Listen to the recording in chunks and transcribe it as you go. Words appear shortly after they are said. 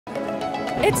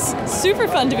It's super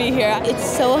fun to be here. It's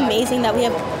so amazing that we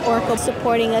have Oracle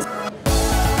supporting us.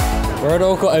 We're at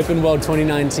Oracle OpenWorld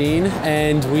 2019,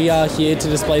 and we are here to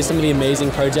display some of the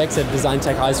amazing projects that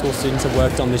d.tech high school students have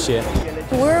worked on this year.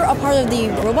 We're a part of the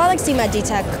robotics team at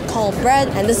d.tech called RED,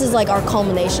 and this is like our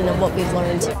culmination of what we've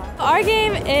learned. Our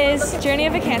game is Journey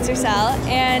of a Cancer Cell,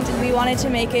 and we wanted to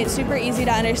make it super easy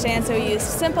to understand, so we used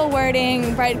simple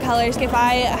wording, bright colors. If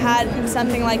I had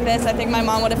something like this, I think my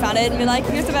mom would have found it and be like,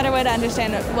 here's a better way to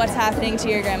understand what's happening to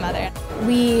your grandmother.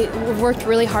 We worked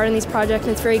really hard on these projects,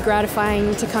 and it's very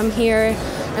gratifying to come here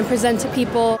and present to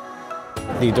people.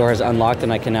 The door is unlocked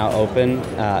and I can now open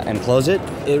and close it.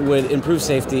 It would improve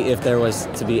safety if there was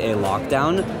to be a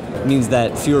lockdown. It means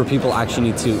that fewer people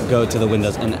actually need to go to the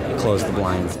windows and close the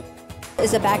blinds.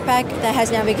 It's a backpack that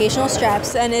has navigational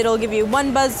straps, and it'll give you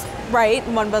one buzz right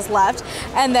and one buzz left,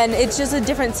 and then it's just a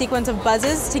different sequence of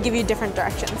buzzes to give you different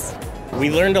directions. We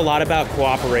learned a lot about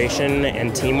cooperation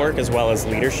and teamwork as well as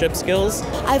leadership skills.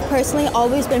 I've personally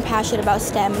always been passionate about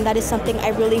STEM, and that is something I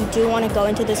really do want to go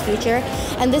into this future.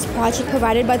 And this project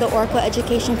provided by the Oracle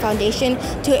Education Foundation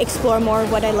to explore more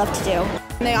of what I love to do.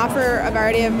 They offer a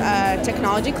variety of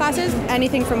technology classes,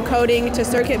 anything from coding to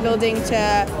circuit building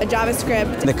to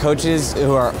JavaScript. The coaches,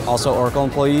 who are also Oracle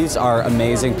employees, are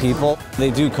amazing people.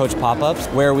 They do coach pop-ups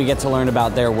where we get to learn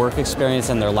about their work experience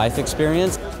and their life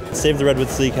experience. Save the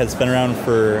Redwoods League has been around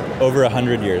for over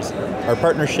 100 years. Our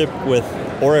partnership with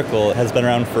Oracle has been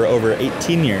around for over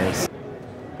 18 years.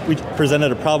 We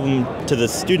presented a problem to the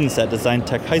students at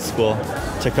d.tech High School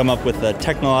to come up with a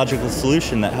technological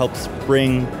solution that helps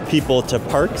bring people to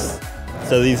parks.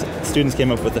 So these students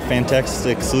came up with a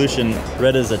fantastic solution.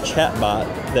 RED is a chatbot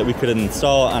that we could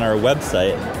install on our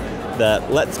website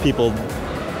that lets people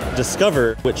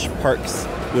discover which parks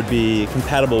would be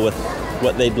compatible with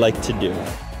what they'd like to do.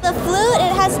 The flute,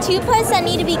 it has two parts that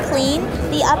need to be clean,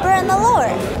 the upper and the lower.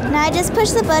 Now I just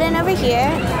push the button over here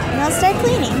and it'll start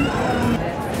cleaning.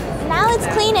 Now it's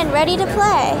clean and ready to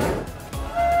play.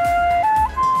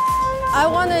 I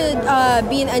want to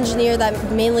be an engineer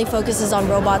that mainly focuses on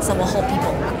robots that will help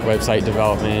people. Website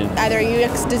development. Either a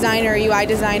UX designer or UI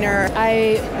designer.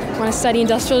 I want to study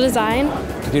industrial design.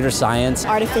 Computer science.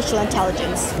 Artificial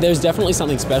intelligence. There's definitely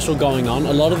something special going on.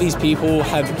 A lot of these people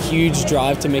have huge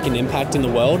drive to make an impact in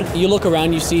the world. You look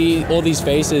around, you see all these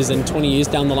faces, and 20 years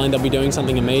down the line they'll be doing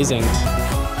something amazing.